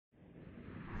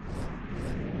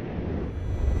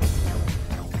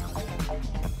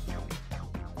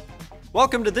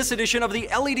Welcome to this edition of the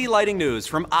LED Lighting News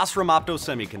from OSRAM Opto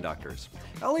Semiconductors.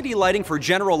 LED lighting for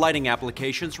general lighting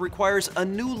applications requires a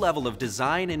new level of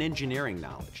design and engineering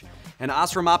knowledge. And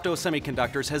OSRAM Opto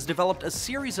Semiconductors has developed a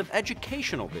series of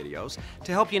educational videos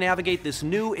to help you navigate this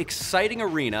new, exciting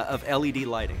arena of LED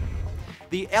lighting.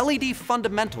 The LED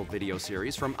Fundamental video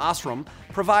series from OSRAM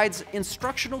provides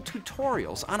instructional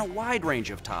tutorials on a wide range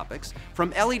of topics, from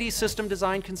LED system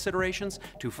design considerations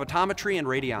to photometry and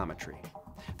radiometry.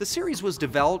 The series was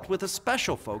developed with a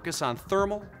special focus on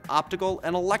thermal, optical,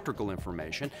 and electrical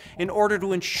information in order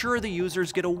to ensure the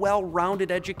users get a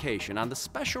well-rounded education on the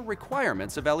special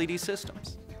requirements of LED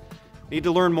systems. Need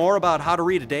to learn more about how to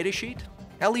read a datasheet?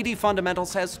 LED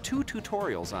Fundamentals has 2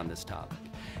 tutorials on this topic,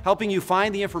 helping you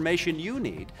find the information you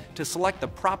need to select the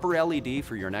proper LED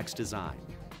for your next design.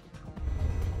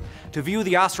 To view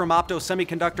the OSRAM Opto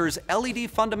Semiconductors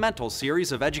LED Fundamentals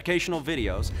series of educational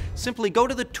videos, simply go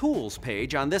to the Tools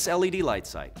page on this LED light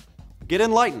site. Get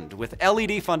enlightened with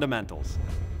LED Fundamentals.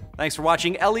 Thanks for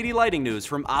watching LED Lighting News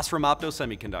from OSRAM Opto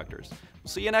Semiconductors. We'll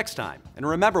see you next time. And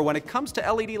remember, when it comes to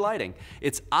LED lighting,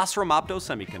 it's OSRAM Opto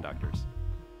Semiconductors.